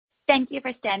Thank you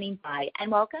for standing by, and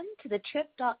welcome to the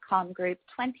Trip.com Group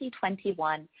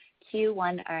 2021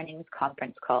 Q1 earnings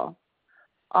conference call.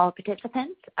 All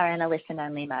participants are in a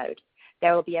listen-only mode.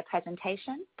 There will be a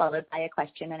presentation followed by a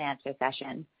question-and-answer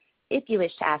session. If you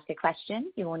wish to ask a question,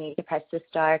 you will need to press the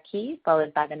star key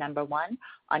followed by the number 1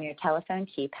 on your telephone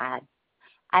keypad.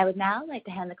 I would now like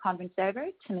to hand the conference over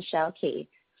to Michelle Key,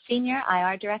 Senior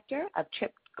IR Director of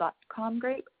Trip.com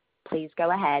Group. Please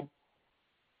go ahead.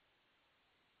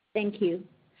 Thank you.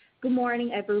 Good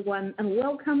morning, everyone, and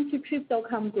welcome to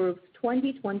Trip.com Group's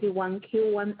 2021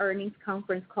 Q1 earnings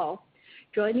conference call.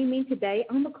 Joining me today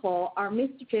on the call are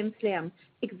Mr. James Lam,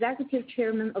 Executive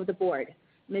Chairman of the Board,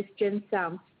 Ms. Jane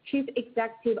Song, Chief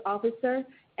Executive Officer,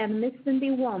 and Ms.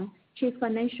 Cindy Wang, Chief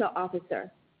Financial Officer.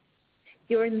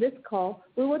 During this call,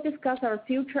 we will discuss our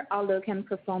future outlook and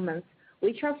performance,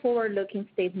 which are forward-looking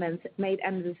statements made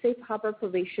under the Safe Harbor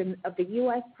provision of the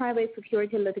U.S. Private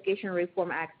Securities Litigation Reform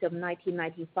Act of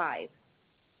 1995.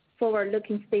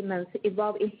 Forward-looking statements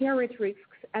involve inherent risks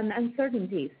and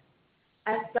uncertainties.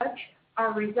 As such,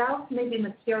 our results may be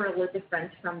materially different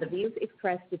from the views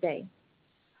expressed today.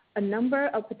 A number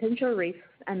of potential risks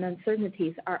and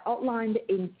uncertainties are outlined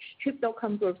in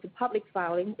Trip.com Group's public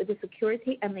filing with the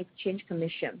Securities and Exchange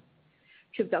Commission.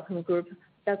 Trip.com Group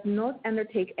does not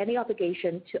undertake any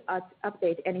obligation to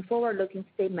update any forward-looking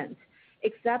statements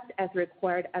except as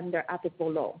required under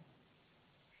applicable law.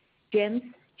 James,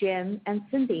 Jane, and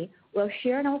Cindy will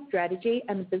share our strategy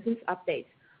and business updates,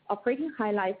 operating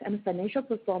highlights, and financial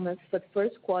performance for the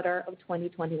first quarter of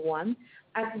 2021,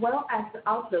 as well as the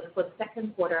outlook for the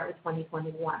second quarter of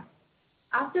 2021.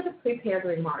 After the prepared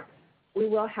remarks, we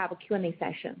will have a Q&A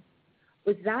session.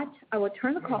 With that, I will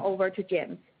turn the call over to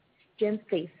James. James,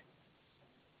 please.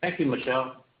 Thank you,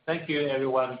 Michelle. Thank you,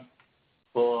 everyone,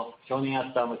 for joining us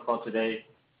on the call today.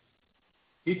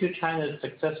 Due to China's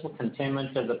successful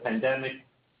containment of the pandemic,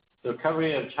 the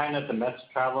recovery of China's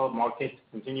domestic travel market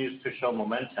continues to show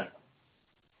momentum.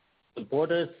 The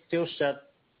borders still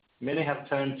shut. Many have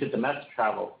turned to domestic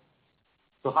travel,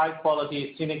 to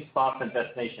high-quality scenic spots and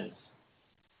destinations.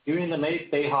 During the May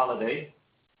Day holiday,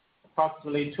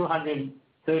 approximately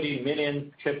 230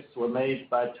 million trips were made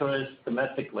by tourists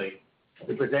domestically,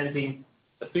 representing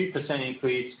a 3%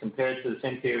 increase compared to the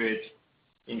same period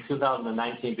in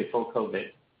 2019 before COVID,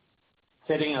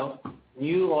 setting a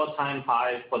new all-time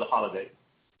high for the holiday.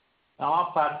 On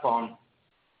our platform,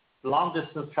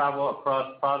 long-distance travel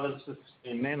across provinces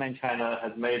in mainland China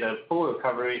has made a full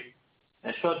recovery,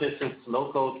 and short-distance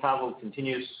local travel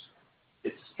continues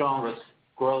its strong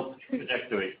growth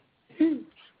trajectory.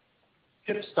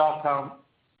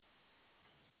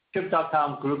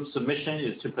 Trip.com Group's mission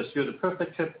is to pursue the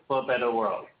perfect trip for a better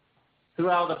world.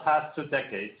 Throughout the past 2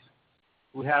 decades,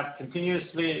 we have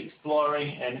continuously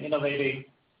exploring and innovating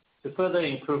to further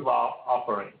improve our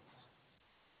offerings.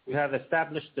 We have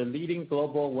established the leading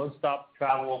global one-stop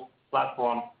travel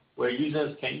platform where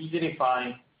users can easily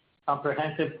find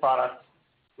comprehensive products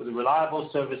with reliable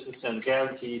services and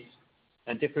guarantees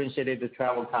and differentiated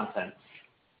travel content,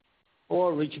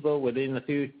 all reachable within a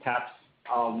few taps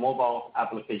our mobile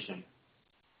application.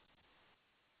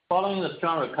 Following the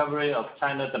strong recovery of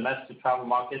China's domestic travel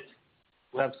market,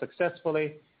 we have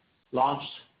successfully launched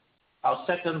our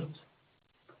secondary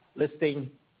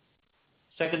listing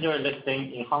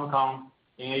in Hong Kong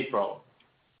in April.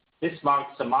 This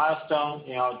marks a milestone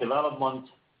in our development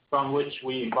from which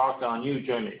we embark on a new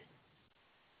journey.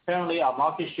 Currently, our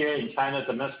market share in China's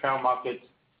domestic travel market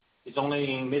is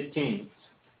only in mid-teens,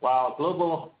 while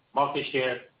global market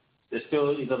share is still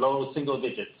in the low single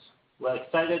digits. We're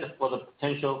excited for the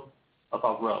potential of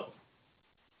our growth.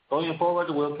 Going forward,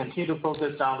 we'll continue to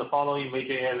focus on the following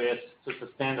major areas to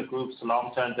sustain the group's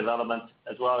long-term development,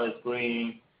 as well as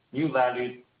bringing new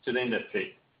value to the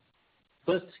industry.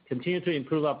 First, continue to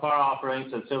improve our product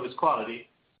offerings and service quality.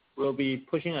 We'll be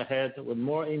pushing ahead with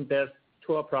more in-depth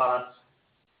tour products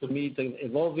to meet the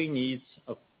evolving needs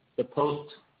of the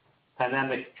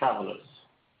post-pandemic travelers,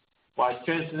 while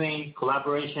strengthening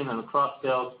collaboration and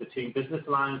cross-sales between business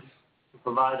lines to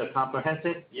provide a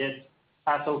comprehensive yet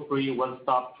hassle-free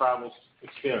one-stop travel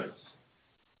experience.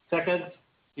 Second,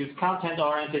 use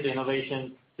content-oriented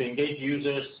innovation to engage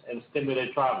users and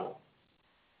stimulate travel.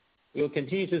 We will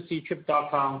continue to see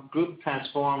Trip.com Group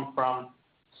transform from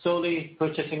solely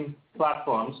purchasing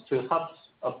platforms to hubs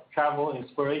of travel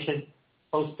inspiration,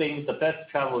 hosting the best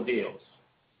travel deals.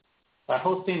 By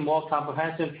hosting more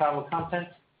comprehensive travel content,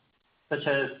 such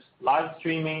as live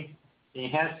streaming,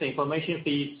 enhanced information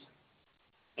feeds,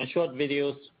 and short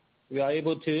videos, we are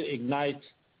able to ignite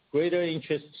greater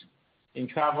interest in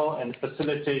travel and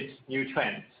facilitate new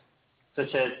trends.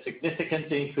 such as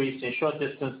significant increase in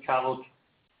short-distance travel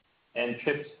and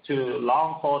trips to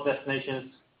long-haul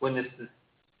destinations witnessed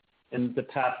in the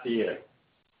past year.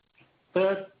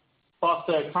 Third,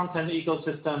 foster a content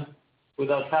ecosystem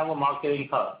with our travel marketing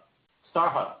hub,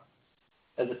 StarHub,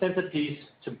 as a centerpiece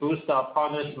to boost our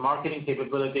partners' marketing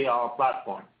capability on our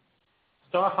platform.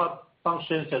 StarHub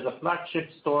functions as a flagship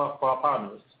store for our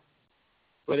partners,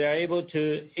 where they are able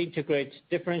to integrate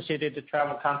differentiated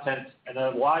travel content and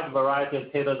a wide variety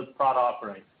of tailored product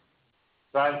offerings,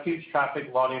 drive huge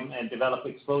traffic volume, and develop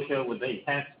exposure with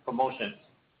enhanced promotions,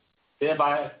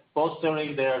 thereby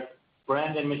bolstering their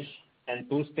brand image and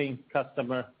boosting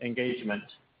customer engagement.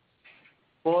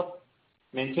 Fourth,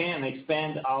 maintain and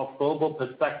expand our global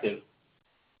perspective.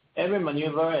 Every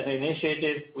maneuver and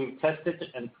initiative we've tested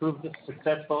and proved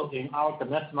successful in our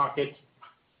domestic market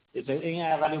is an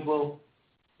invaluable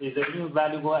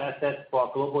asset for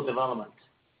our global development.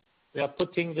 We are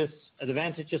putting this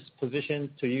advantageous position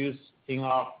to use in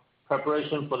our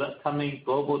preparation for the coming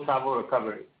global travel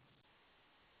recovery.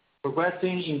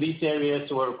 Progressing in these areas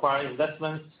will require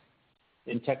investments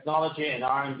in technology and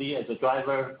R&D as a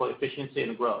driver for efficiency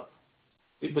and growth.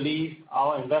 We believe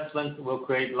our investment will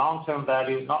create long-term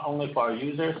value not only for our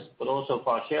users, but also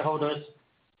for our shareholders,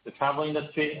 the travel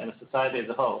industry, and the society as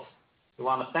a whole. We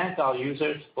want to thank our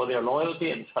users for their loyalty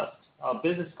and trust, our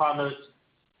business partners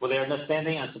for their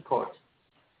understanding and support,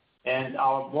 and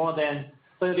our more than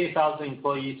 30,000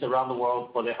 employees around the world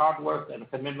for their hard work and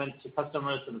commitment to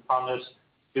customers and partners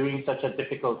during such a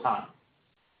difficult time.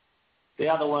 They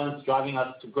are the ones driving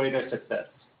us to greater success.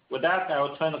 With that, I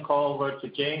will turn the call over to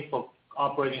Jane for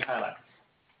operating highlights.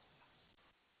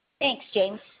 Thanks,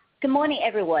 James. Good morning,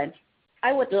 everyone.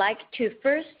 I would like to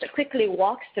first quickly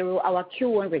walk through our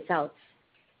Q1 results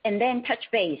and then touch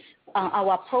base on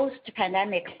our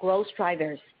post-pandemic growth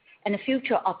drivers and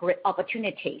future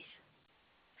opportunities.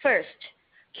 First,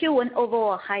 Q1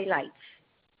 overall highlights.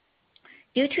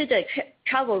 Due to the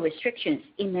travel restrictions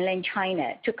in mainland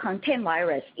China to contain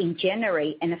virus in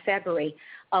January and February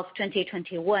of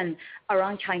 2021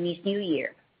 around Chinese New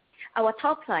Year, our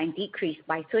top line decreased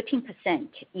by 13%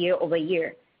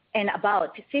 year-over-year and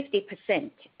about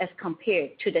 50% as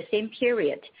compared to the same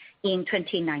period in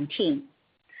 2019.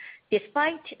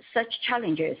 Despite such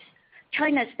challenges,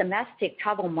 China's domestic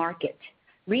travel market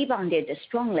rebounded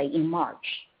strongly in March,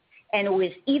 and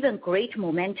with even greater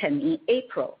momentum in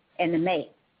April and May.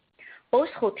 Both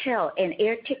hotel and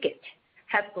air ticket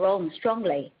have grown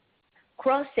strongly.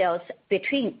 Cross sales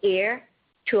between air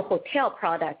to hotel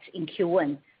products in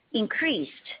Q1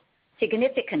 increased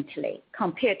significantly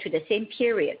compared to the same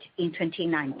period in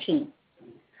 2019.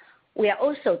 We are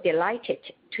also delighted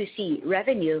to see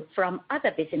revenue from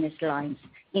other business lines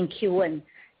in Q1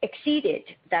 exceeded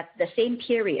the same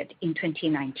period in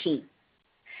 2019.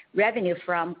 Revenue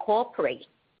from corporate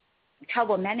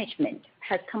travel management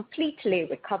has completely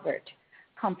recovered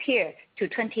compared to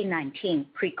 2019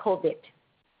 pre-COVID,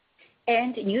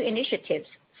 and new initiatives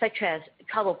such as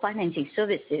travel financing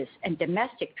services and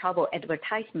domestic travel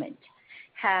advertisement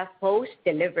have both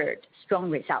delivered strong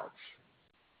results.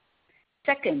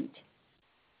 Second,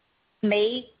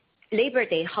 May Labor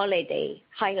Day holiday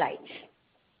highlights.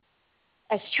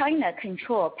 As China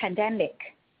controls pandemic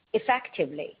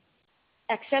effectively,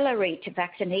 accelerate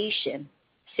vaccination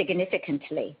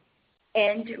significantly,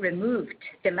 and removed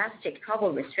domestic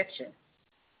travel restrictions,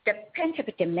 the pent-up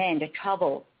demand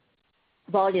travel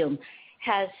volume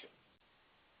has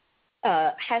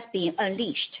been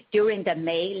unleashed during the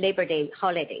May Labor Day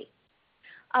holiday.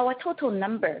 Our total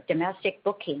number domestic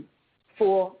booking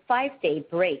for 5-day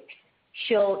break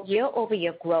show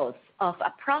year-over-year growth of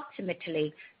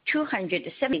approximately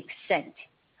 270%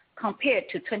 compared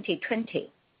to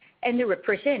 2020, and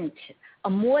represent a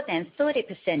more than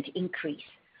 30% increase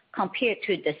compared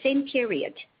to the same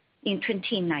period in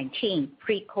 2019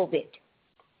 pre-COVID.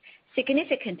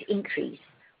 Significant increase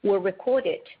were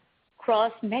recorded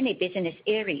across many business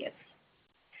areas.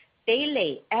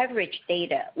 Daily average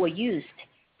data were used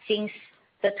since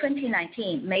the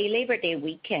 2019 May Labor Day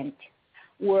weekend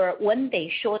were 1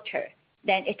 day shorter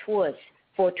than it was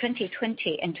for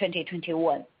 2020 and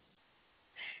 2021.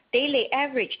 Daily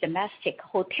average domestic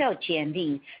hotel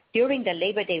GMV during the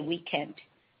Labor Day weekend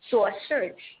saw a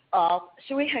surge of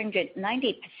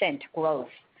 390% growth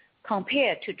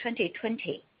compared to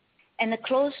 2020 and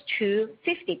close to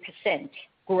 50%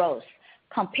 growth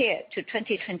compared to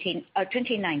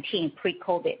 2019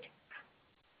 pre-COVID.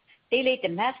 Daily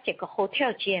domestic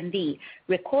hotel GMV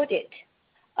recorded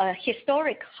a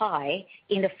historic high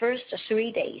in the first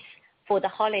 3 days for the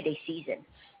holiday season.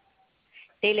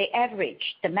 Daily average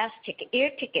domestic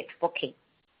air ticket booking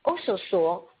also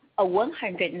saw a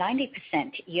 190%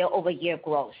 year-over-year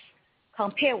growth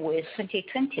compared with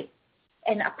 2020,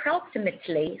 and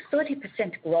approximately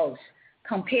 30% growth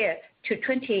compared to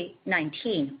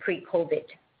 2019 pre-COVID.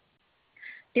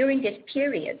 During this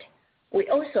period, we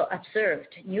also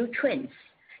observed new trends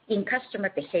in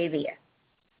customer behavior.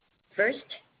 First,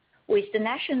 with the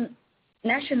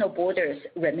national borders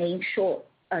remain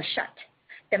shut,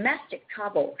 domestic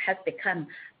travel has become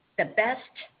the best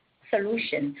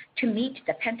solution to meet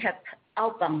the pent-up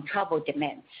outbound travel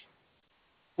demands.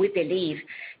 We believe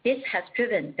this has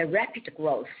driven the rapid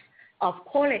growth of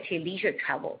quality leisure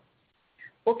travel.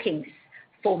 Bookings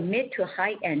for mid to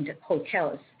high-end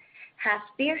hotels have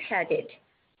spearheaded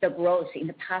the growth in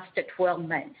the past 12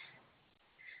 months.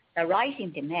 The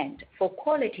rising demand for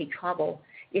quality travel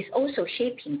is also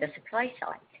shaping the supply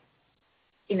side.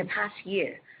 In the past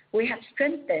year, we have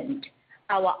strengthened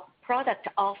our product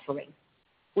offering.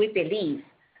 We believe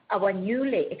our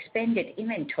newly expanded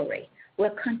inventory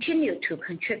will continue to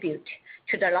contribute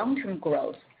to the long-term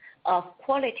growth of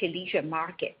quality leisure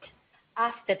market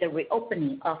after the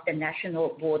reopening of the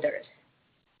national borders.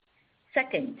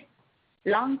 Second,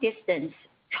 long-distance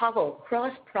travel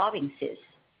cross provinces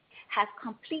has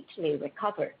completely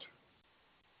recovered.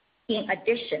 In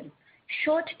addition,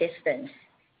 short distance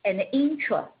and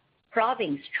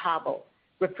intra-province travel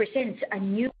represents a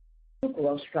new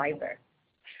growth driver.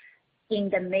 In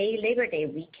the May Labor Day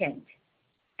weekend,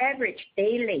 average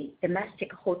daily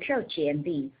domestic hotel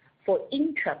GMV for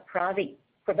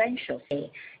intra-provincial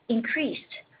stay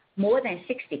increased more than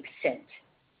 60%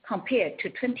 compared to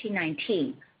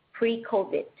 2019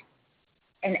 pre-COVID,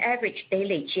 and average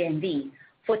daily GMV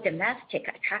for domestic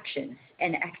attractions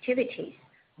and activities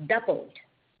doubled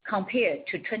compared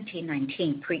to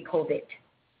 2019 pre-COVID.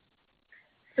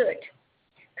 Third,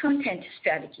 content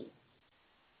strategy.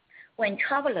 When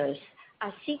travelers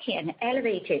are seeking an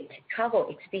elevated travel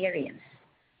experience,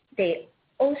 they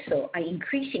also are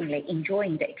increasingly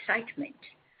enjoying the excitement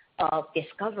of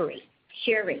discovery,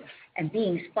 sharing, and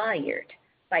being inspired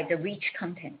by the rich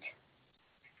content.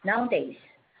 Nowadays,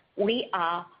 we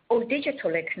are all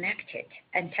digitally connected,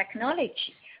 and technology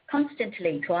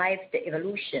constantly drives the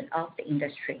evolution of the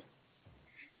industry.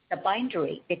 The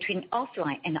boundary between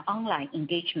offline and online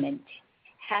engagement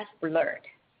has blurred.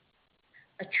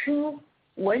 A true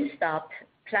one-stop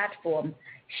platform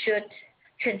should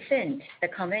transcend the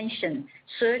convention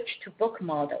search to book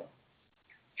model.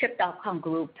 Trip.com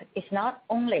Group is not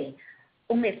only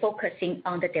focusing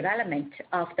on the development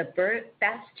of the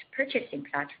best purchasing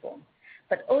platform,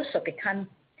 but also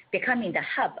becoming the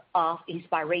hub of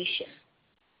inspiration.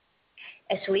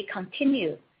 As we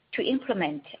continue to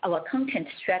implement our content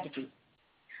strategy,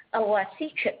 our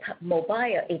Ctrip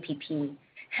mobile app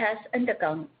has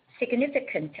undergone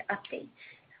significant updates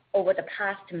over the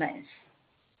past months.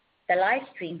 The live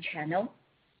stream channel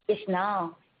is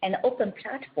now an open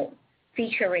platform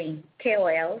featuring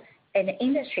KOLs and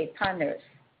industry partners.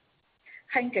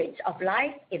 Hundreds of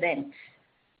live events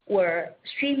were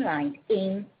streamlined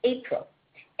in April,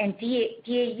 and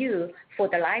DAU for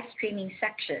the live streaming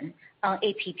section on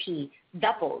app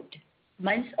doubled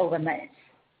month-over-month.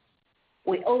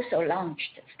 We also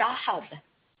launched StarHub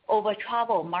over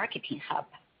Travel Marketing Hub.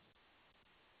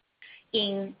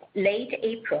 In late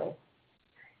April,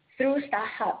 through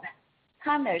StarHub,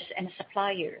 partners and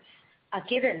suppliers are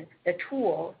given the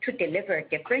tool to deliver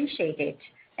differentiated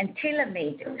and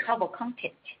tailor-made travel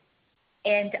content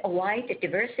and a wide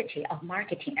diversity of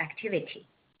marketing activity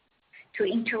to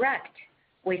interact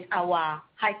with our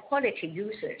high-quality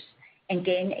users and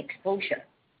gain exposure.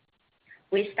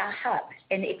 With StarHub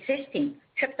and existing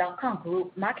Trip.com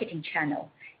Group marketing channel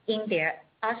in their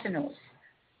arsenals,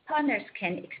 partners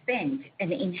can expand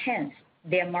and enhance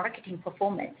their marketing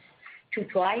performance to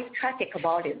drive traffic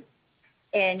volume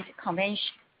and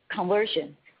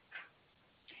conversion.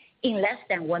 In less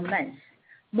than 1 month,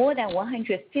 more than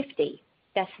 150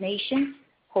 destinations,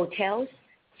 hotels,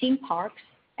 theme parks,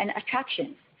 and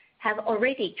attractions have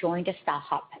already joined the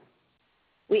StarHub.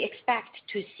 We expect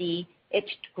to see it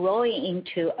growing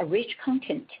into a rich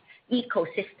content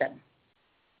ecosystem.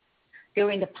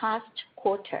 During the past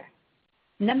quarter,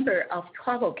 number of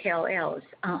travel KOLs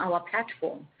on our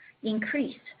platform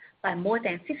increased by more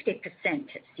than 50%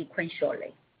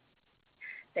 sequentially.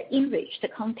 The enriched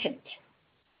content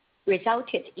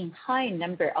resulted in high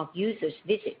number of users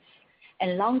visits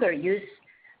and longer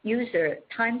user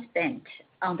time spent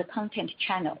on the content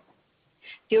channel.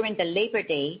 During the Labor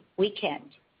Day weekend,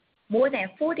 more than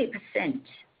 40%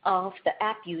 of the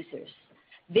app users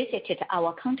visited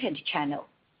our content channel.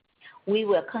 We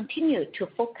will continue to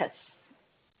focus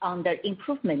on the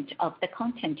improvement of the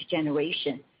content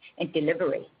generation and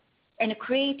delivery and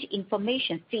create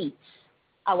information feeds,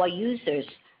 our users'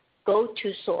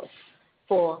 go-to source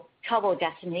for travel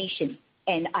destination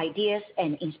and ideas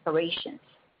and inspirations.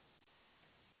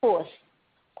 Fourth,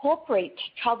 corporate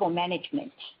travel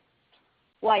management.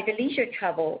 While the leisure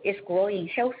travel is growing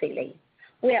healthily,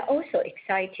 we are also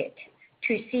excited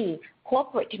to see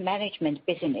corporate management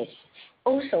business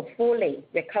also fully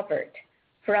recovered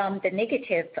from the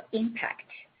negative impact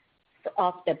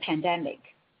of the pandemic.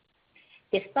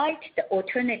 Despite the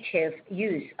alternative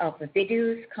use of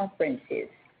video conferences,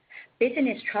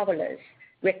 business travelers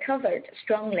recovered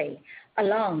strongly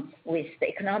along with the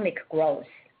economic growth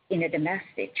in the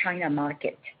domestic China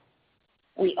market.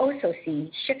 We also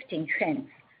see shifting trends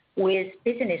with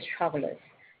business travelers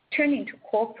turning to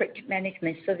corporate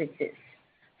management services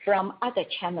from other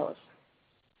channels.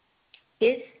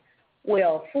 This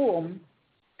will form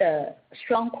the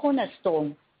strong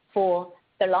cornerstone for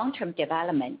the long-term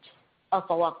development of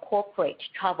our corporate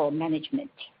travel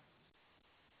management.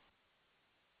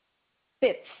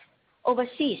 Fifth,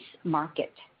 overseas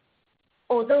market.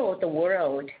 Although the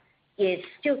world is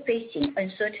still facing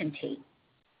uncertainty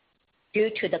due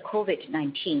to the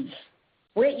COVID-19,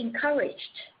 we're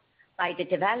encouraged by the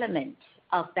development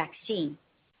of vaccine.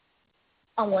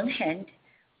 On one hand,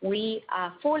 we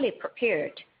are fully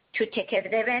prepared to take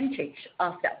advantage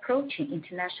of the approaching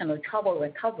international travel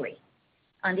recovery.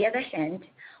 On the other hand,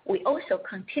 we also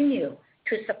continue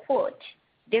to support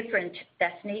different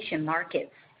destination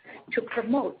markets to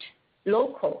promote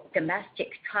local domestic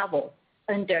travel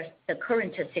under the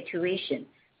current situation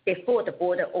before the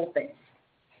border opens.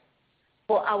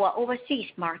 For our overseas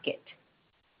market,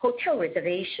 hotel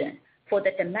reservation for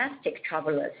the domestic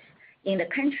travelers in the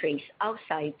countries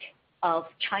outside of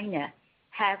China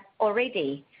have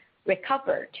already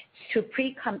recovered to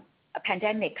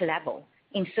pre-pandemic level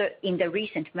in the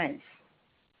recent months,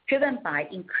 driven by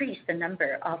increased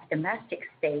number of domestic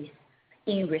stays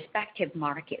in respective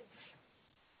markets.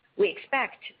 We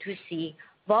expect to see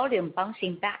volume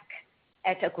bouncing back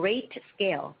at a great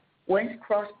scale once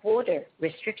cross-border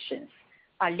restrictions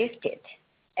are lifted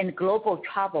and global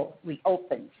travel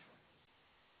reopens.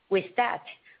 With that,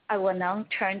 I will now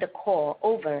turn the call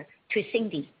over to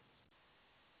Cindy.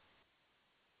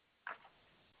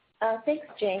 Thanks,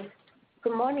 Jane.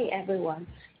 Good morning, everyone.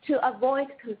 To avoid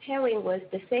comparing with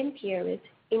the same period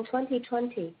in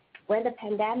 2020 when the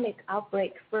pandemic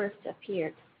outbreak first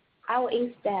appeared, I will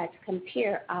instead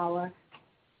compare our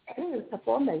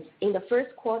performance in the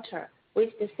first quarter with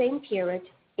the same period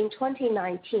in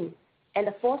 2019 and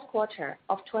the fourth quarter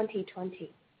of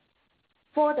 2020.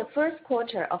 For the first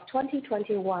quarter of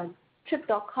 2021,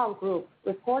 Trip.com Group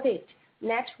reported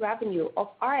net revenue of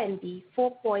RMB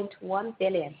 4.1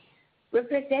 billion,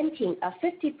 representing a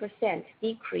 50%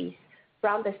 decrease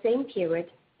from the same period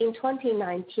in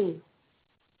 2019.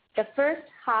 The first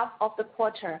half of the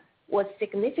quarter was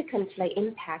significantly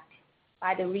impacted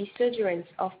by the resurgence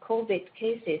of COVID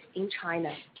cases in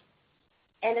China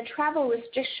and the travel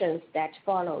restrictions that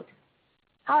followed.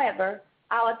 However,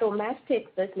 our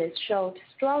domestic business showed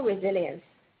strong resilience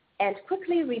and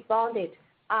quickly rebounded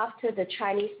after the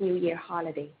Chinese New Year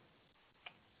holiday.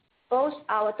 Both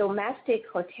our domestic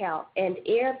hotel and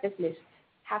air business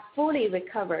have fully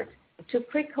recovered to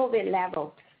pre-COVID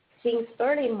level since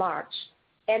early March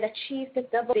and achieved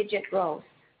double-digit growth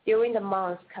during the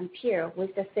month compared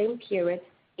with the same period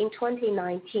in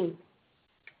 2019.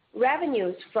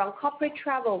 Revenues from corporate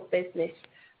travel business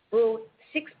grew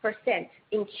 6%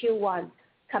 in Q1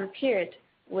 compared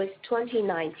with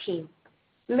 2019,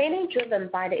 mainly driven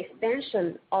by the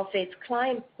expansion of its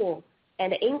client pool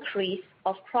and the increase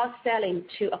of cross-selling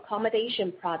to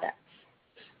accommodation products.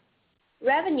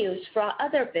 Revenues from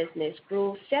other business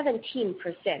grew 17%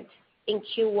 in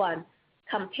Q1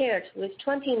 compared with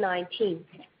 2019,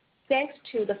 thanks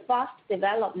to the fast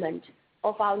development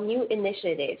of our new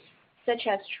initiatives, such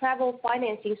as travel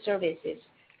financing services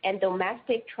and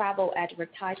domestic travel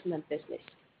advertisement business.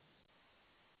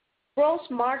 Gross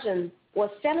margin was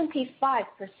 75%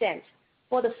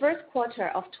 for the first quarter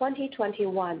of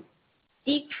 2021,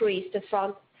 decreased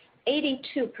from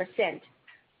 82%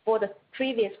 for the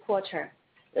previous quarter,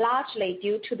 largely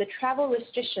due to the travel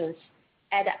restrictions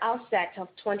at the outset of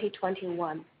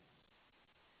 2021.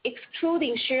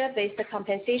 Excluding share-based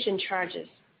compensation charges,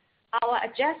 our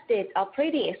adjusted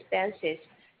operating expenses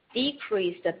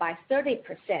decreased by 30%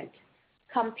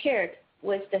 compared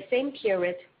with the same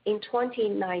period in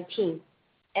 2019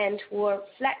 and were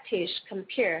flattish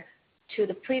compared to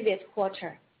the previous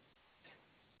quarter.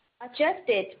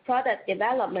 Adjusted product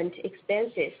development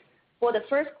expenses for the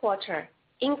first quarter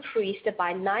increased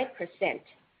by 9%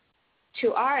 to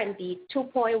RMB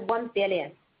 2.1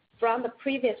 billion from the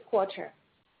previous quarter,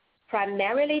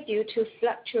 primarily due to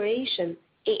fluctuation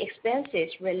in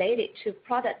expenses related to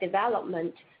product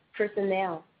development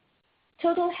personnel.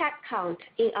 Total headcount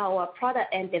in our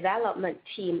product and development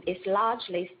team is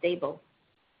largely stable,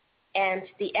 and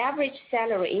the average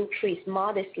salary increased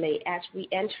modestly as we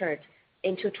entered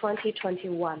into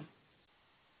 2021.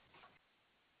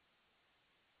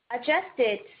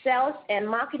 Adjusted sales and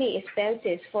marketing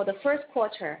expenses for the first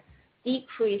quarter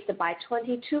decreased by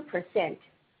 22%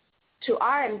 to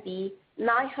RMB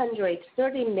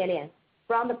 930 million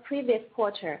from the previous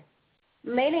quarter,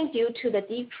 mainly due to the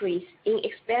decrease in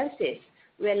expenses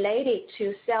related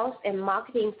to sales and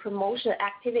marketing promotion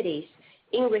activities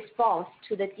in response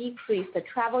to the decreased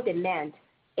travel demand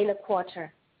in the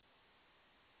quarter.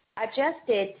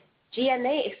 Adjusted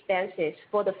G&A expenses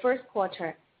for the first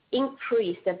quarter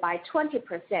increased by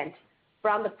 20%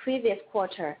 from the previous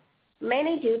quarter,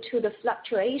 mainly due to the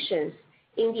fluctuations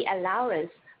in the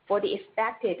allowance for the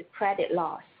expected credit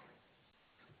loss.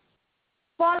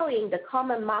 Following the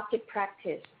common market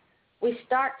practice, we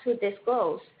start to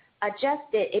disclose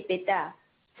adjusted EBITDA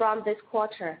from this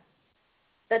quarter.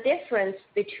 The difference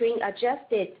between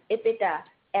adjusted EBITDA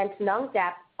and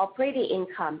non-GAAP operating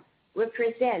income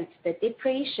represents the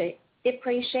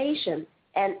depreciation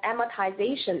and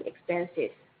amortization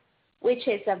expenses, which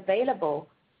is available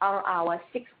on our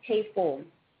 6-K form.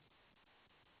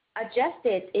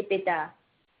 Adjusted EBITDA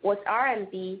was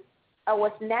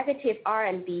negative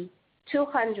RMB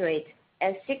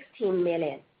 216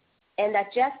 million, and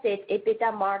adjusted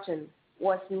EBITDA margin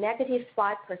was negative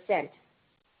 5%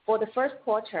 for the first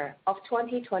quarter of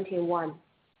 2021.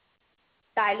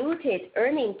 Diluted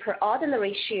earnings per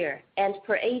ordinary share and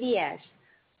per ADS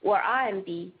were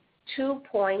RMB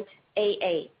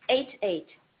 2.88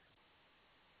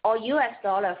 or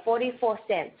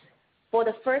 $0.44 for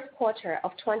the first quarter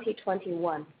of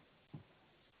 2021.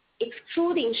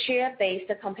 Excluding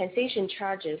share-based compensation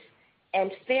charges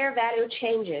and fair value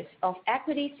changes of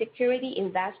equity security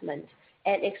investment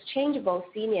and exchangeable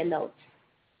senior notes,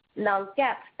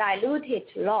 non-GAAP diluted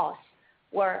loss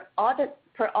per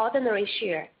ordinary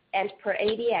share and per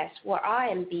ADS were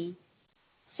RMB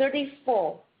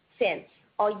 34 cents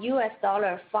or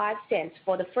 $0.05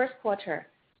 for the first quarter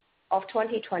of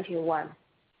 2021.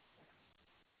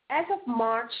 As of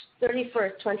March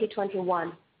 31st,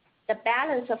 2021, the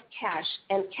balance of cash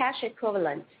and cash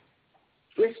equivalents,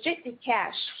 restricted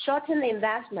cash, short-term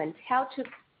investments held to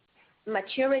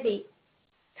maturity,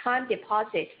 time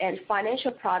deposits, and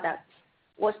financial products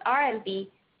was RMB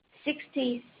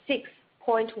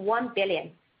 66.1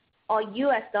 billion or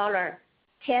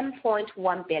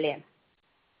 $10.1 billion.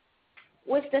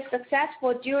 With the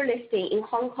successful dual listing in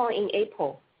Hong Kong in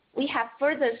April, we have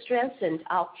further strengthened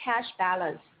our cash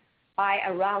balance by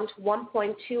around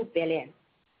 $1.2 billion.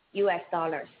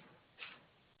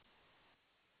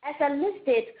 As a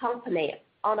listed company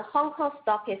on the Hong Kong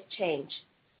Stock Exchange,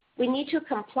 we need to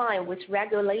comply with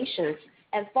regulations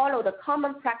and follow the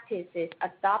common practices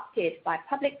adopted by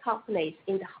public companies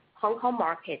in the Hong Kong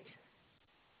market.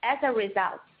 As a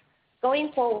result,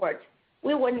 going forward,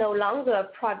 we will no longer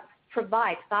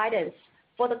provide guidance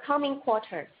for the coming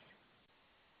quarters.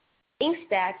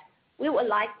 Instead, we would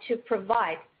like to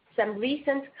provide some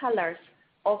recent colors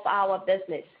of our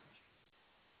business.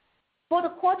 For the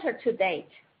quarter to date,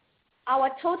 our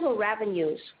total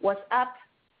revenues was up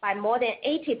by more than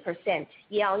 80%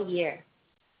 year-on-year,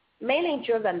 mainly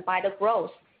driven by the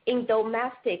growth in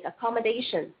domestic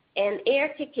accommodation and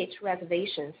air ticket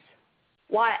reservations,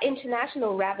 while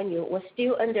international revenue was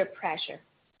still under pressure.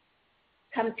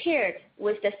 Compared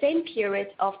with the same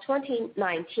period of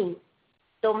 2019,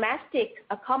 domestic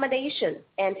accommodation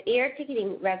and air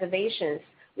ticketing reservations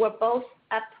were both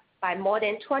up by more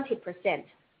than 20%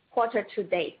 quarter to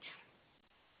date.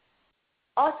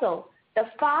 Also, the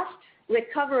fast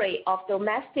recovery of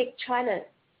domestic China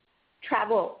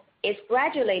travel is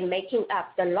gradually making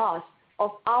up the loss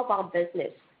of outbound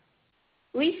business.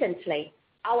 Recently,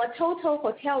 our total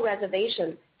hotel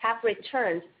reservations have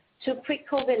returned to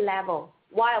pre-COVID level,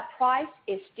 while price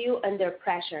is still under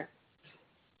pressure.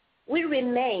 We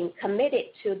remain committed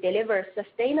to deliver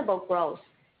sustainable growth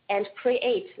and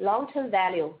create long-term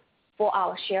value for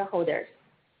our shareholders.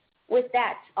 With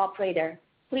that, operator,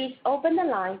 please open the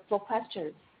line for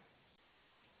questions.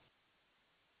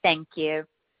 Thank you.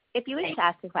 If you wish to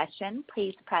ask a question,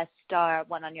 please press star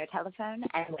 1 on your telephone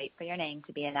and wait for your name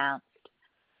to be announced.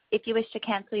 If you wish to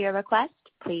cancel your request,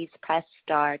 please press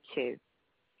star 2.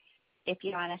 If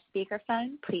you're on a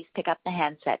speakerphone, please pick up the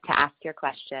handset to ask your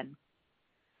question.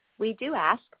 We do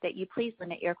ask that you please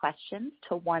limit your questions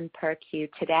to 1 per queue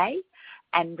today,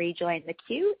 and rejoin the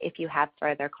queue if you have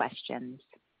further questions.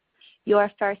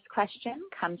 Your first question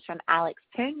comes from Alex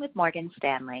Poon with Morgan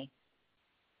Stanley.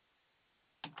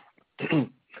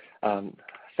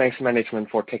 Thanks, management,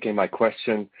 for taking my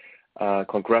question.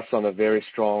 Congrats on the very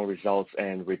strong results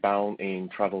and rebound in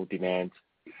travel demand.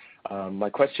 My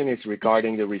question is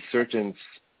regarding the resurgence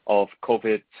of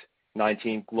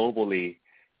COVID-19 globally.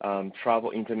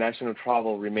 International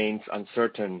travel remains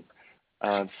uncertain.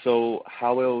 So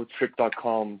how will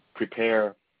Trip.com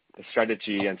prepare the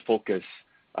strategy and focus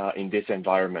in this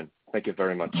environment? Thank you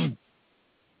very much.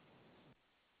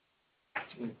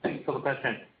 Thanks for the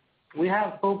question. We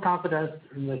have full confidence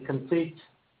in the complete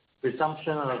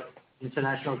resumption of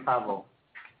international travel.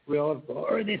 We have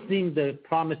already seen the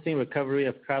promising recovery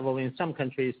of travel in some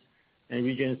countries and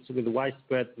regions with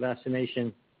widespread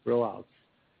vaccination rollouts.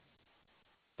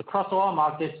 Across all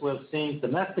markets, we have seen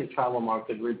domestic travel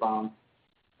market rebound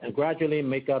and gradually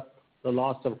make up the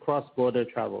loss of cross-border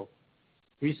travel.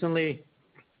 Recently,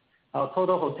 our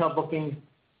total hotel bookings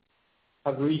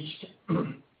have reached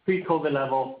pre-COVID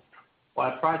level,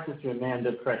 while prices remain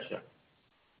under pressure.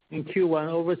 In Q1,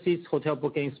 overseas hotel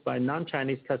bookings by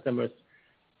non-Chinese customers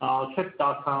on our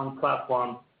Trip.com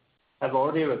platform have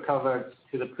already recovered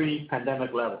to the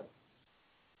pre-pandemic level.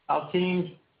 Our teams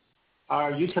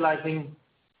are utilizing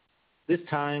this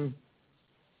time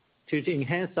to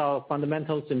enhance our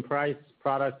fundamentals in price,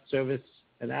 product, service,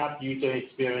 and app user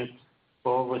experience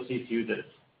for overseas users.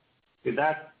 With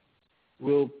that,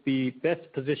 we'll be best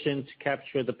positioned to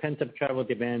capture the pent-up travel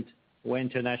demand when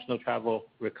international travel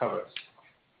recovers.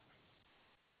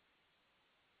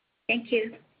 Thank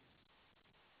you.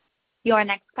 Your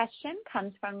next question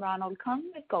comes from Ronald Keung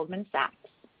with Goldman Sachs.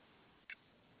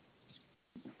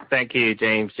 Thank you,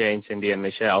 James, Jane, Cindy, and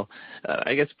Michelle.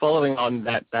 I guess following on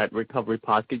that recovery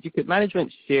path, could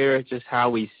management share just how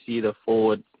we see the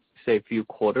forward, say, few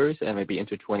quarters and maybe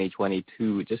into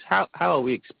 2022? Just how are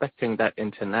we expecting that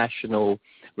international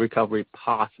recovery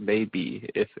path maybe,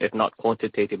 if not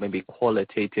quantitative, maybe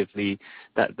qualitatively,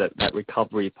 that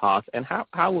recovery path? And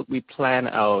how would we plan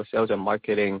our sales and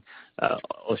marketing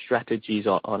or strategies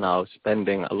on our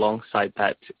spending alongside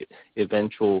that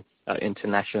eventual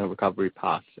international recovery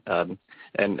path?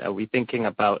 And are we thinking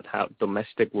about how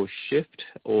domestic will shift,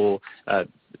 or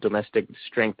domestic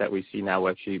strength that we see now will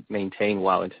actually maintain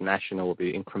while international will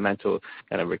be incremental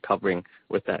kind of recovering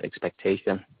with that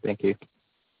expectation? Thank you.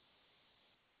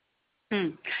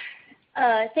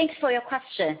 Thanks for your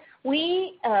question.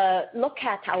 We look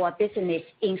at our business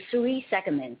in three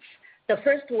segments. The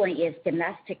first one is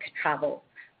domestic travel.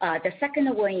 The second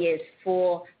one is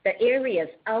for the areas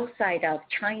outside of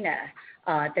China,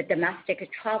 the domestic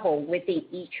travel within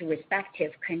each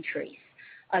respective countries.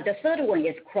 The third one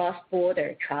is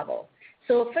cross-border travel.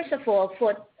 So first of all,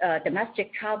 for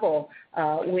domestic travel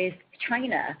with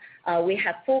China, we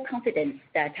have full confidence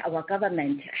that our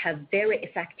government have very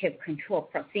effective control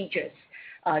procedures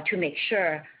to make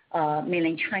sure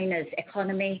mainland China's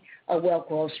economy will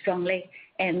grow strongly.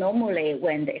 And normally,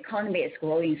 when the economy is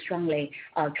growing strongly,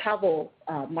 travel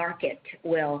market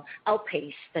will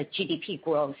outpace the GDP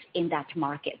growth in that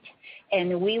market.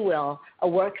 And we will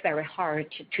work very hard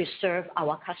to serve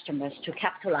our customers to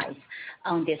capitalize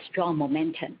on this strong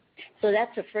momentum. So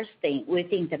that's the first thing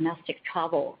within domestic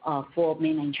travel for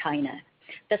mainland China.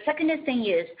 The second thing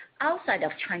is, outside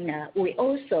of China, we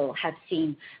also have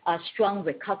seen a strong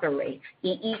recovery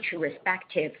in each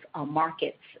respective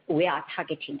markets we are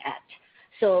targeting at.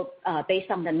 So based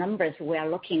on the numbers we are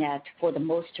looking at for the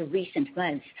most recent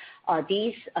months,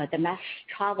 these domestic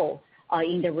travel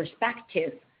in the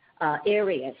respective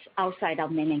areas outside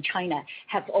of mainland China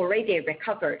have already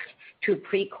recovered to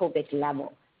pre-COVID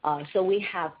level. So we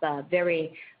have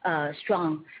very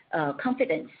strong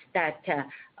confidence that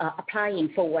applying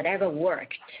for whatever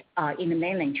worked in the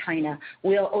mainland China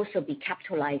will also be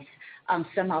capitalized on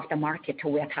some of the market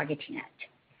we are targeting at.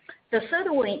 The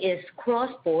third one is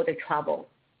cross-border travel.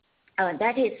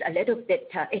 That is a little bit,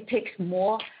 it takes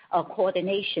more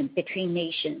coordination between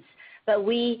nations. But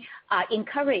we are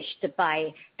encouraged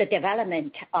by the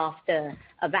development of the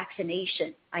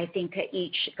vaccination. I think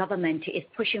each government is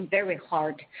pushing very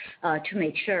hard to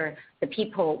make sure the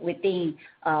people within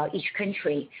each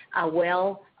country are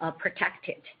well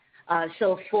protected.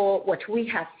 So for what we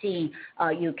have seen,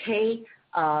 UK,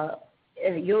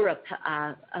 Europe,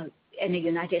 and the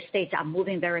United States are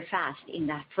moving very fast in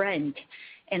that front.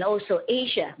 And also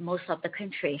Asia, most of the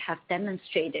countries have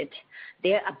demonstrated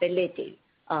their ability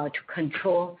to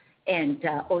control and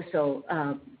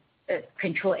also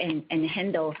control and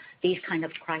handle these kind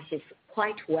of crises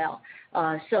quite well.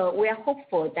 So we are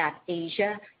hopeful that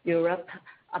Asia, Europe,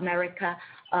 America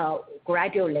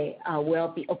gradually will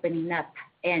be opening up.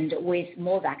 And with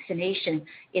more vaccination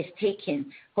is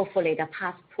taken, hopefully the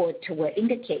passport will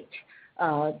indicate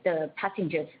the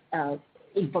passengers'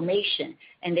 information,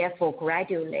 and therefore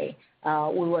gradually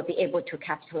we will be able to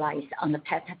capitalize on the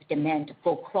pent-up demand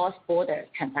for cross-border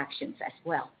transactions as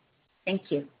well. Thank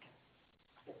you.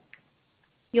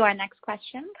 Your next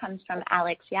question comes from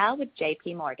Alex Yao with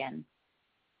JP Morgan.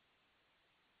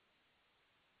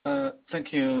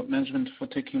 Thank you, management, for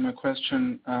taking my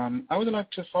question. I would like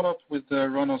to follow up with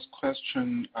Ronald's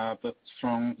question, but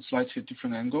from a slightly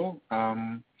different angle.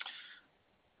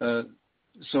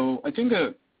 So I think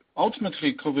that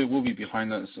ultimately COVID will be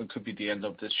behind us. It could be the end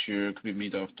of this year, it could be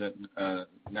mid of the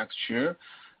next year.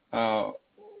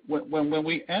 When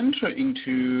we enter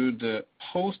into the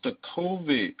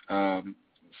post-COVID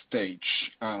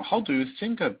stage, how do you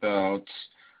think about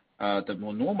the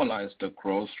more normalized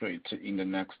growth rate in the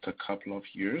next couple of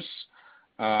years?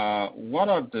 What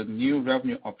are the new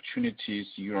revenue opportunities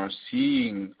you are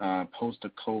seeing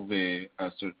post-COVID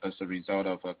as a result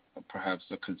of perhaps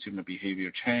a consumer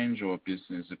behavior change or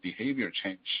business behavior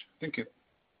change? Thank you.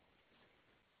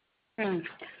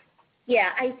 Yeah,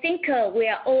 I think we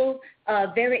are all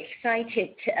very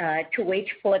excited to wait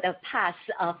for the pass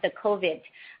of the COVID.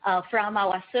 From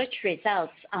our search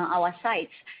results on our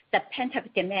sites, the pent-up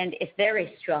demand is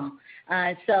very strong.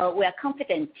 So we are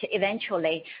confident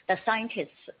eventually the scientists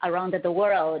around the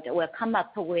world will come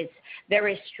up with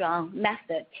very strong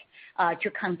methods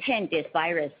to contain this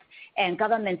virus. And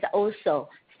governments also,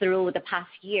 through the past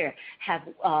year, have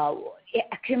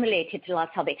accumulated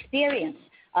lots of experience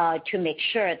to make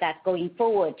sure that going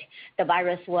forward the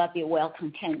virus will be well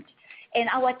contained. And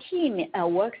our team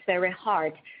works very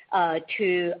hard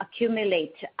to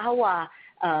accumulate our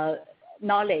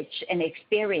knowledge and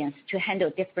experience to handle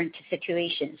different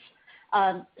situations.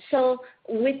 So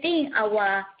within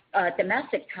our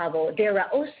domestic travel, there are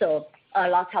also a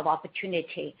lot of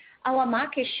opportunity. Our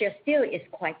market share still is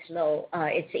quite low.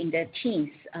 It's in the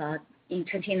teens. In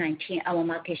 2019, our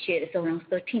market share is around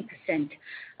 13%.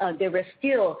 There is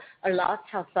still a lot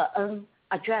of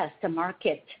unaddressed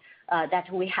market that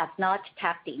we have not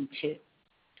tapped into.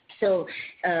 So,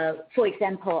 for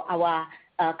example, our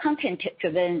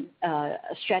content-driven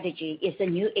strategy is a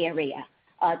new area.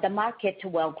 The market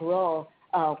will grow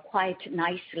quite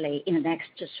nicely in the next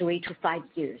 3 to 5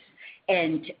 years.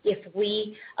 And if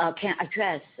we can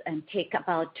address and take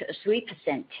about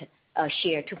 3%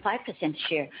 share to 5%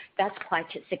 share, that's quite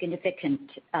significant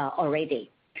already.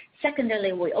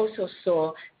 Secondly, we also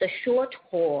saw the short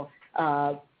haul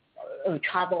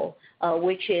travel,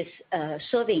 which is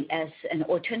serving as an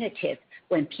alternative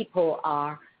when people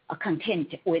are content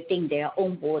within their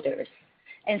own borders.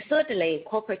 And thirdly,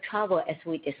 corporate travel, as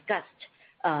we discussed,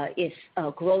 is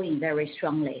growing very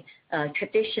strongly.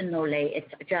 Traditionally,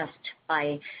 it's addressed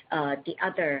by the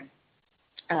other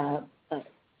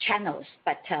channels,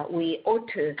 but we ought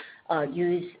to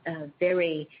use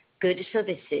very good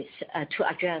services to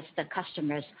address the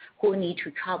customers who need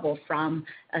to travel from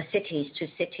cities to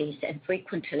cities and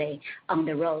frequently on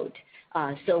the road.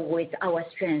 So with our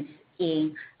strength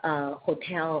in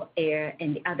hotel, air,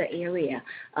 and the other area,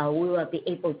 we will be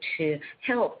able to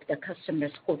help the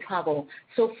customers who travel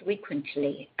so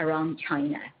frequently around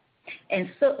China. And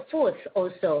fourth,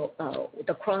 also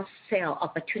the cross-sale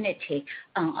opportunity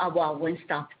on our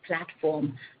one-stop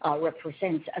platform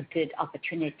represents a good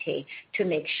opportunity to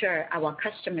make sure our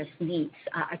customers' needs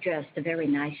are addressed very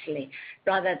nicely,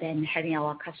 rather than having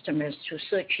our customers to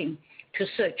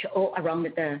search all around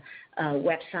the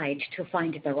website to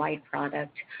find the right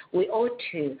product. We ought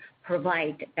to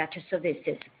provide better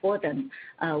services for them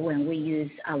when we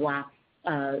use our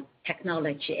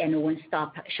technology and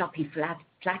one-stop shopping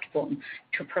platform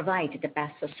to provide the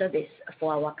best service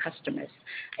for our customers.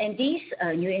 And these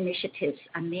new initiatives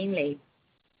are mainly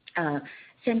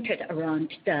centered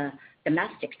around the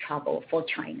domestic travel for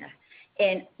China.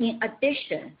 And in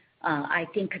addition, I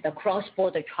think the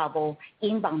cross-border travel,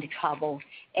 inbound travel,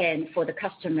 and for the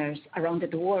customers around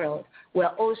the world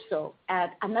will also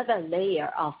add another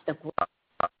layer of the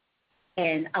growth.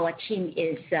 And our team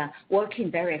is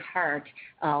working very hard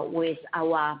with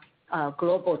our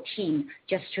global team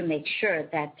just to make sure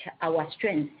that our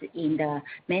strength in the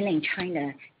mainland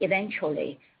China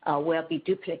eventually will be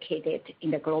duplicated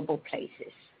in the global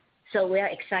places. So we are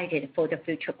excited for the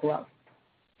future growth.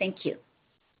 Thank you.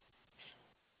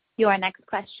 Your next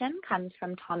question comes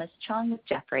from Thomas Chong with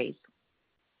Jefferies.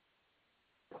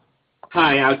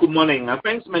 Hi, good morning.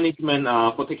 Thanks, management,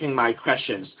 for taking my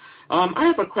questions. I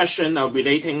have a question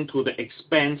relating to the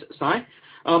expense side.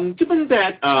 Given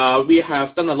that we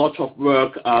have done a lot of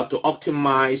work to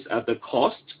optimize the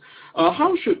cost,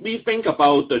 how should we think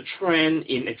about the trend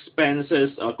in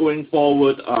expenses going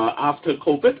forward after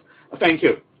COVID? Thank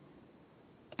you.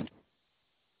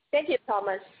 Thank you,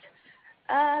 Thomas.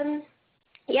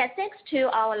 Thanks to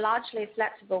our largely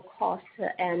flexible cost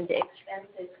and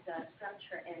expenses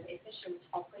structure and efficient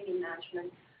operating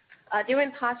management,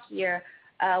 during past year,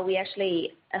 we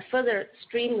actually further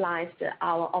streamlined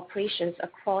our operations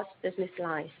across business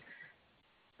lines.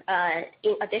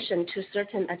 In addition to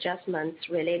certain adjustments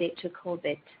related to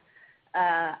COVID,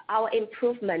 our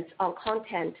improvements on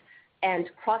content and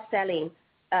cross-selling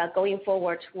going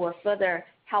forward will further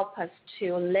help us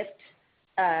to lift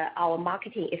our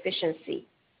marketing efficiency.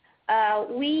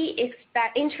 We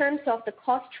expect, in terms of the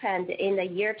cost trend in the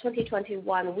year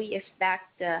 2021, we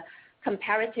expect a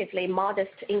comparatively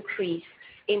modest increase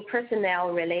in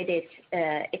personnel-related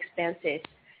expenses,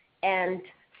 and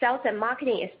sales and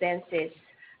marketing expenses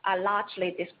are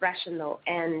largely discretional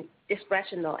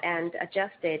and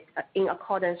adjusted in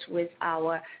accordance with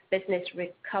our business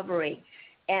recovery.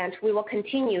 And we will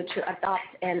continue to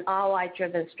adopt an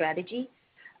ROI-driven strategy.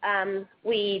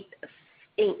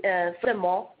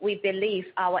 Furthermore, we believe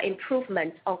our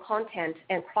improvement on content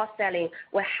and cross-selling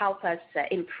will help us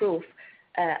improve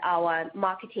our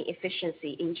marketing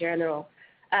efficiency in general.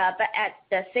 But at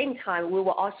the same time, we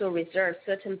will also reserve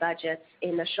certain budgets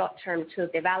in the short term to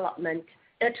develop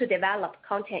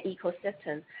content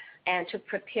ecosystem and to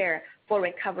prepare for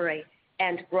recovery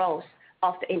and growth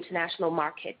of the international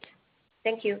market.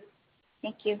 Thank you.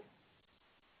 Thank you.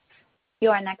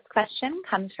 Your next question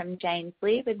comes from James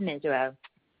Lee with Mizuho.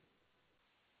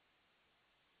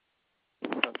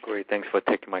 Great. Thanks for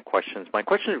taking my questions. My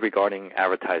question is regarding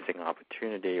advertising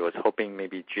opportunity. I was hoping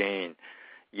maybe Jane,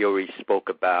 you already spoke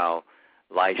about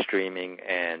live streaming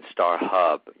and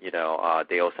StarHub.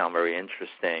 They all sound very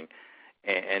interesting.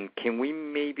 And can we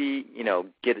maybe,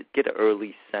 get an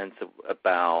early sense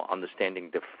about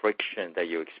understanding the friction that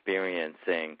you're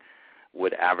experiencing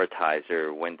with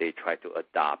advertiser when they try to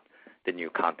adopt the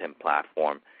new content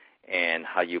platform, and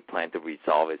how you plan to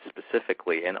resolve it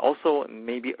specifically, and also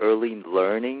maybe early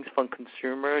learnings from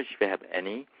consumers, if you have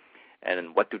any,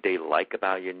 and what do they like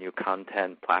about your new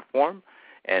content platform,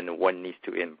 and what needs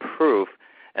to improve.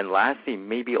 And lastly,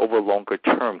 maybe over longer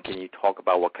term, can you talk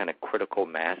about what kind of critical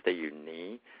mass that you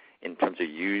need in terms of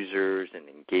users and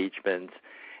engagements,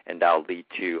 and that'll lead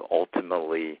to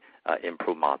ultimately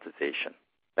improve monetization?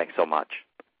 Thanks so much.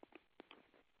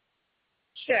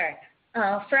 Sure.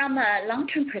 From a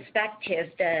long-term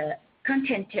perspective, the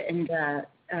content and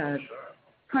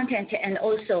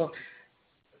also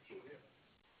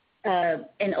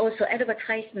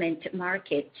advertisement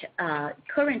market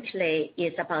currently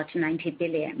is about 90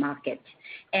 billion market,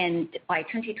 and by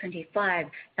 2025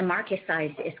 the market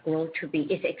size is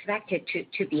expected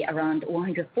to be around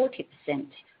 140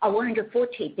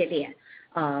 billion.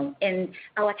 And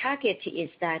our target is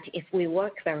that if we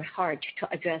work very hard to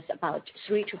address about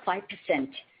 3 to 5%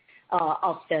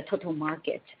 of the total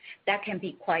market, that can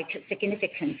be quite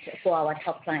significant for our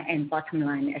top line and bottom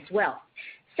line as well.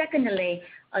 Secondly,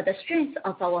 the strength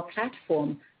of our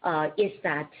platform is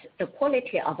that the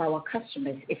quality of our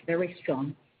customers is very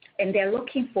strong, and they're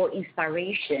looking for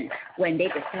inspiration when they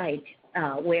decide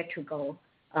where to go,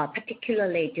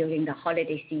 particularly during the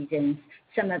holiday seasons,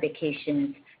 summer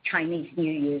vacations, Chinese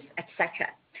New Year's, etc.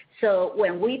 So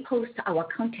when we post our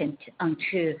content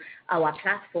onto our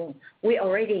platform, we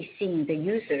already seen the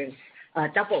users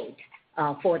doubled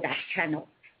for that channel,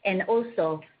 and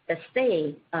also the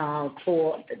stay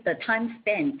for the time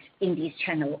spent in this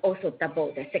channel also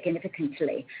doubled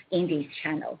significantly in this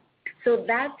channel. So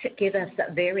that gives us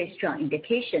a very strong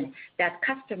indication that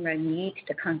customer needs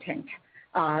the content,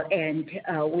 and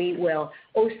we will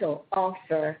also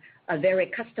offer a very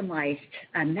customized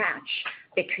match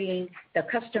between the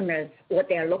customers, what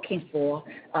they are looking for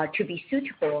to be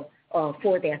suitable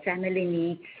for their family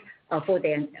needs, for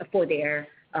their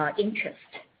interest.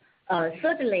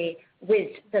 Thirdly,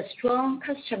 with the strong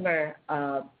customer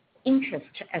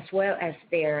interest as well as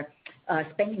their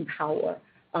spending power,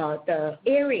 the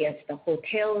areas, the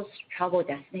hotels, travel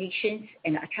destinations,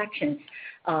 and attractions,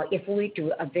 if we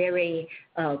do a very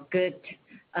good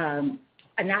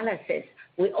analysis,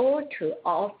 we ought to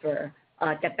offer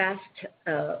the best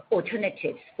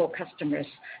alternatives for customers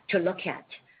to look at.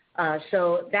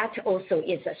 So that also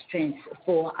is a strength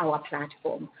for our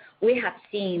platform. We have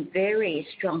seen very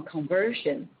strong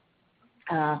conversion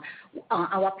on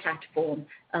our platform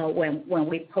when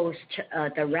we post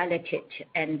the relative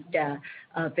and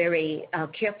very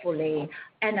carefully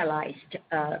analyzed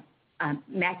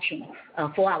matching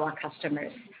for our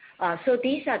customers. So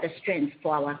these are the strengths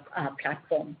for our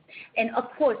platform. And of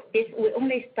course, we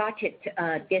only started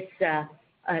this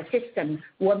system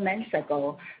 1 month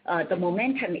ago. The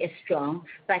momentum is strong,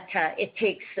 but it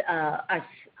takes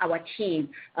our team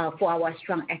for our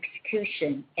strong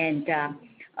execution and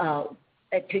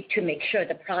to make sure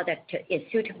the product is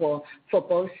suitable for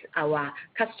both our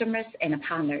customers and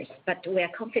partners. But we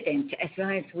are confident as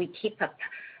long as we keep up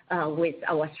with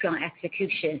our strong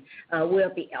execution,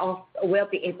 we'll be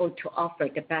able to offer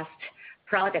the best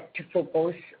product for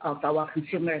both of our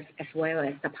consumers as well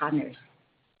as the partners.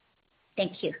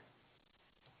 Thank you.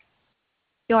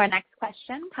 Your next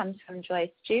question comes from Joyce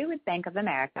Ju with Bank of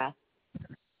America.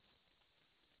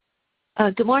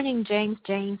 Good morning, James,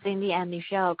 Jane, Cindy, and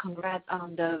Michelle. Congrats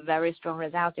on the very strong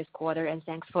results this quarter, and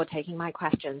thanks for taking my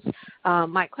questions.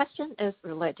 My question is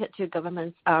related to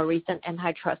government's recent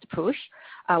antitrust push.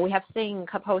 We have seen a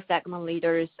couple of segment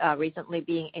leaders recently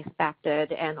being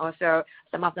inspected, and also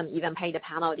some of them even pay the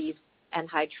penalties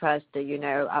antitrust,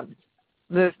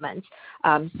 movement.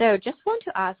 So just want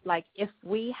to ask, if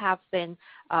we have been,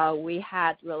 we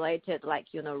had related,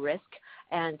 risk,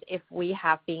 and if we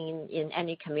have been in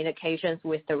any communications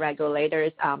with the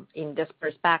regulators in this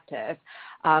perspective,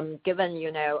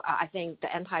 given, I think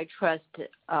the antitrust,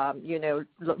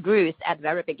 rules at the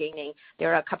very beginning,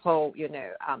 there are a couple,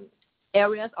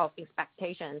 areas of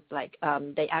expectations,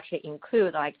 they actually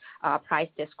include price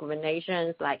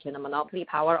discriminations, monopoly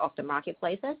power of the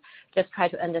marketplaces. Just try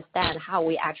to understand how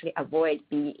we actually avoid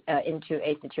be into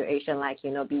a situation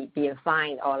be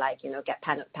fined or get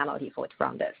penalty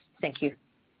from this. Thank you.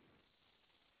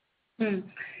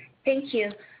 Thank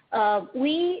you.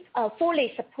 We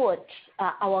fully support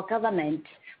our government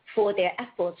for their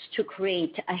efforts to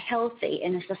create a healthy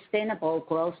and sustainable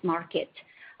growth market.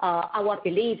 Our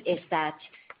belief is that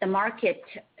the market,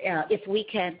 if we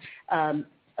can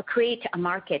create a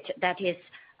market that is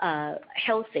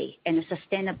healthy and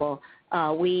sustainable,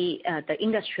 the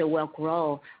industry will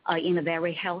grow in a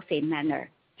very healthy manner.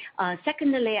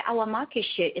 Secondly, our market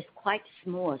share is quite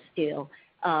small still.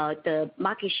 The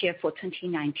market share for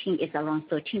 2019 is around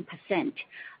 13%.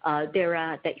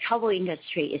 The travel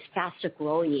industry is faster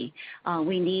growing.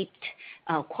 We need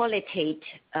qualitative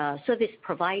service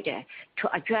provider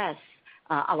to address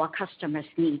our customers'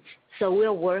 needs. So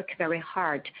we'll work very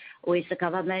hard with the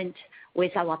government,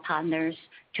 with our partners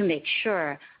to make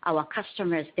sure our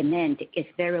customers' demand is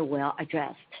very well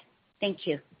addressed. Thank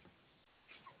you.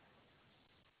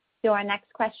 Your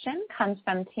next question comes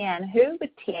from Tian Hu with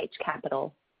TH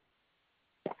Capital.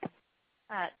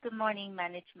 Good morning,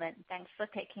 management. Thanks for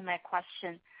taking my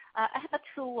question. I have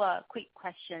two quick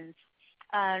questions.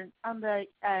 On the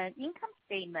income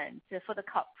statement for the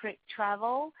corporate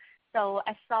travel, so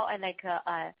I saw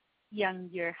a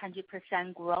year-on-year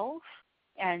 100% growth,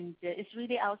 and it's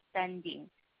really outstanding.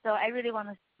 So I really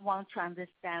want to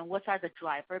understand what are the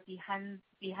drivers behind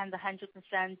the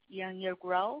 100% year-on-year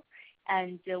growth,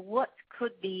 and what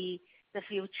could be the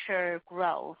future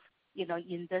growth,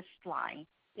 in this line,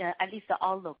 at least the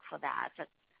outlook for that.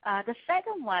 The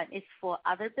second one is for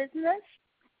other business.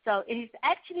 So it is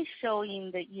actually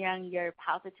showing the year-on-year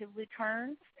positive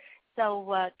returns.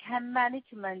 So can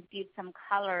management give some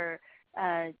color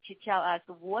to tell us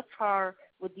what are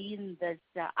within the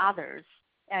others,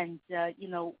 and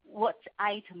what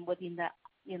item within the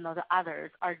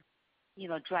others are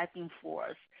driving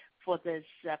force for this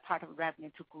part of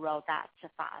revenue to grow that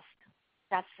fast?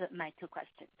 That's my two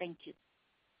questions. Thank you.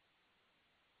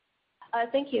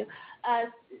 Thank you.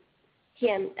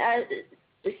 Tian,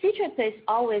 Ctrip is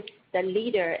always the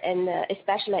leader,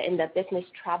 especially in the business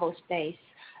travel space.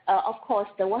 Of course,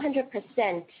 the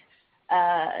 100%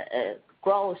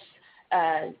 growth,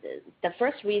 the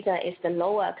first reason is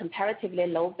the comparatively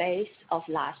low base of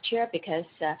last year, because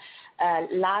the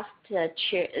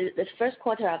first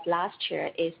quarter of last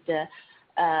year is the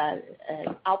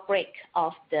outbreak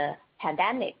of the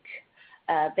pandemic.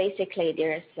 Basically,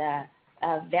 there's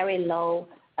a very low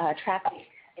traffic,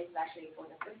 especially for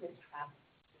the business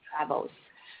travels.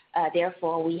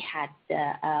 Therefore, we had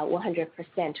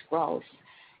 100% growth.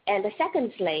 And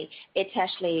secondly, it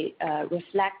actually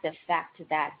reflects the fact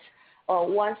that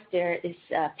once there is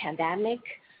a pandemic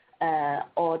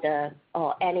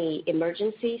or any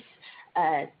emergencies,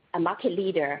 a market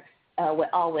leader will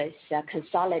always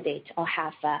consolidate or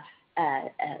have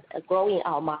growing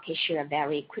our market share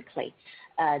very quickly.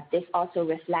 This also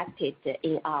reflected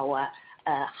in our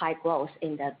high growth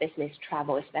in the business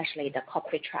travel, especially the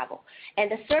corporate travel. And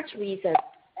the third reason,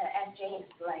 as Jane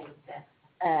explained,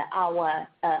 our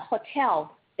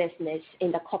hotel business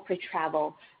in the corporate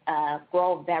travel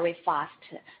grow very fast,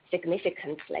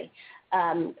 significantly.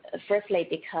 Firstly,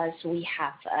 because we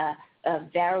have a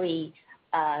very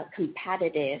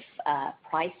competitive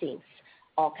pricing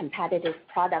or competitive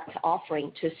product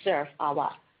offering to serve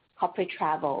our corporate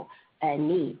travel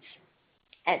needs.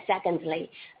 And secondly,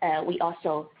 we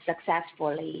also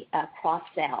successfully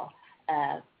cross-sell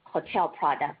hotel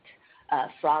product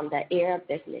from the air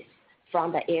business,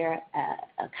 from the air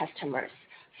customers,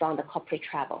 from the corporate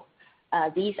travel.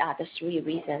 These are the three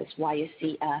reasons why you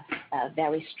see a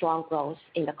very strong growth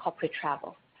in the corporate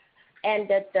travel. And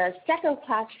the second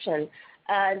question,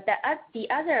 the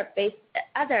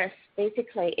others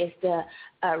basically is the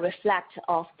reflect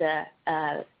of the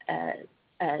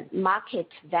market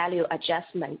value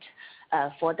adjustment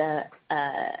for the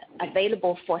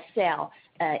available for sale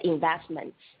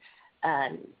investments.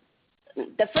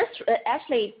 The first,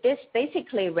 actually, this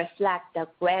basically reflects the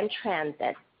grand trend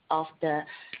of the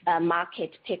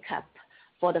market pickup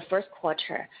for the first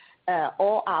quarter.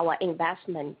 All our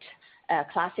investment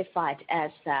classified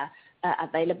as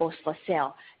available for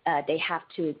sale, they have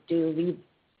to do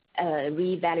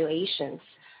revaluations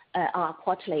on a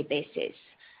quarterly basis.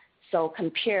 So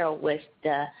compare with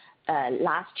the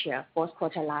last year, fourth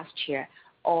quarter last year,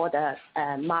 all the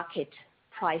market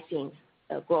pricing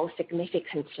grow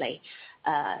significantly.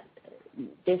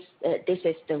 This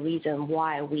is the reason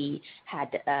why we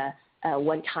had a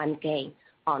one-time gain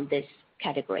on this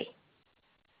category.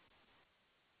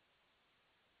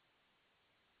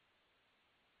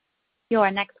 Your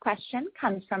next question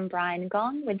comes from Brian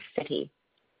Gong with Citi.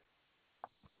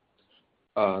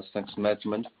 Thanks,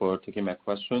 management, for taking my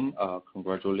question.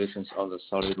 Congratulations on the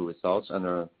solid results and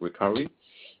the recovery.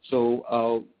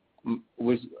 So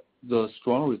with the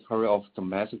strong recovery of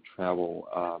domestic travel,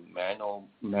 may I know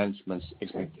management's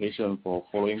expectation for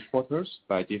following quarters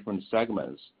by different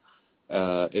segments,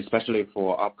 especially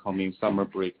for upcoming summer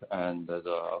break and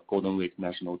the Golden Week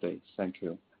National Day? Thank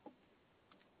you.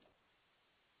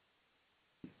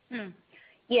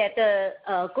 Yeah, the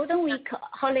Golden Week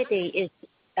holiday is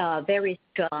very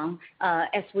strong.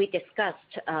 As we discussed,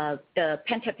 the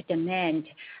pent-up demand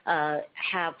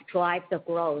have drive the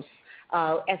growth.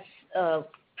 As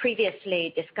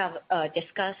previously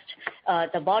discussed,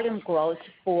 the volume growth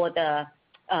for the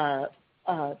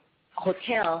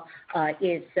hotel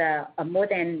is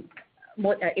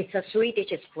it's a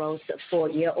 3-digit growth for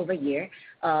year-over-year.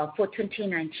 For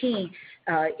 2019,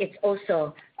 it's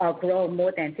also grow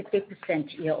more than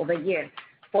 50% year-over-year.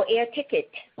 For air ticket,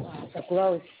 the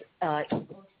growth is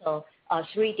also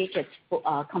 3 digits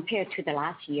compared to the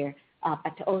last year,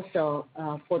 but also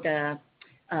for the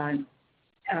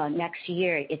next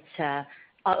year, it's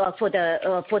for the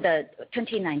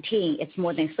 2019, it's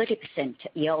more than 30%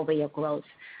 year-over-year growth.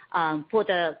 For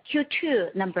the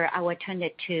Q2 number, I will turn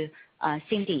it to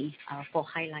Cindy for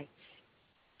highlights.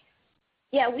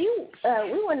 Yeah, we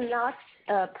will not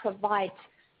provide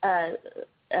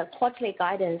quarterly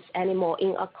guidance anymore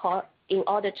in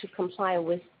order to comply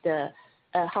with the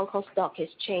Hong Kong Stock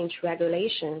Exchange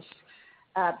regulations.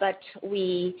 But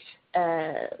we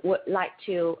would like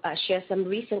to share some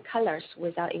recent colors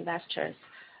with our investors.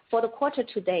 For the quarter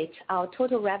to date, our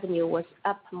total revenue was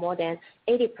up more than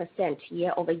 80%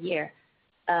 year-over-year,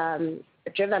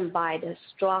 driven by the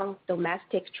strong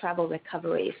domestic travel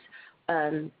recoveries.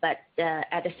 But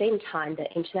at the same time, the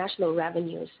international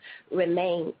revenues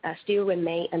still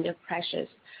remain under pressure.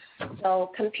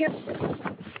 So compared to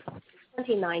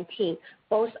 2019,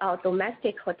 both our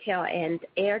domestic hotel and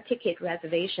air ticket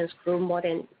reservations grew more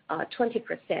than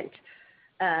 20%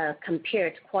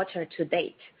 compared quarter to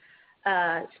date.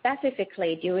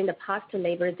 Specifically, during the past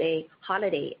Labor Day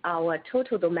holiday, our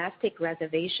total domestic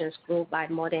reservations grew by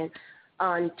more than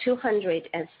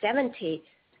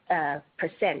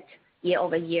 270%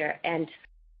 year-over-year and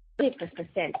 30%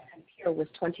 compared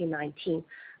with 2019,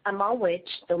 among which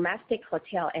domestic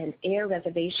hotel and air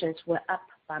reservations were up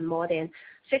by more than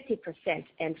 50%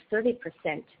 and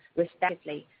 30%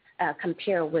 respectively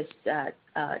compared with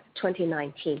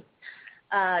 2019.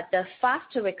 The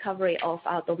faster recovery of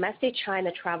our domestic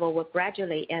China travel will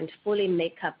gradually and fully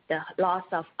make up the loss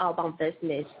of outbound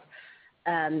business.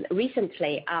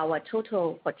 Recently, our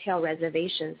total hotel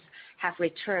reservations have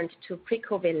returned to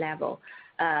pre-COVID level,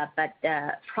 but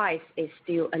the price is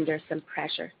still under some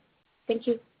pressure. Thank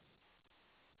you.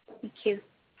 Thank you.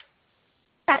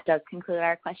 That does conclude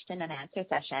our question and answer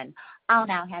session. I'll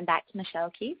now hand back to Michelle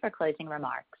Keefe for closing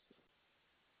remarks.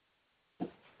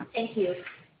 Thank you.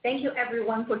 Thank you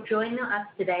everyone for joining us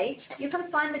today. You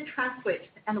can find the transcript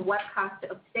and webcast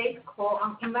of today's call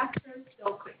on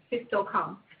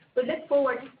investors.trip.com. We look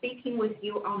forward to speaking with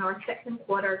you on our second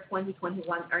quarter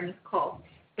 2021 earnings call.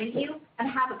 Thank you, and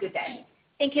have a good day.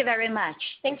 Thank you very much.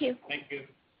 Thank you. Thank you.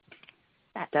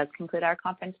 That does conclude our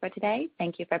conference for today.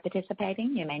 Thank you for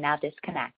participating. You may now disconnect.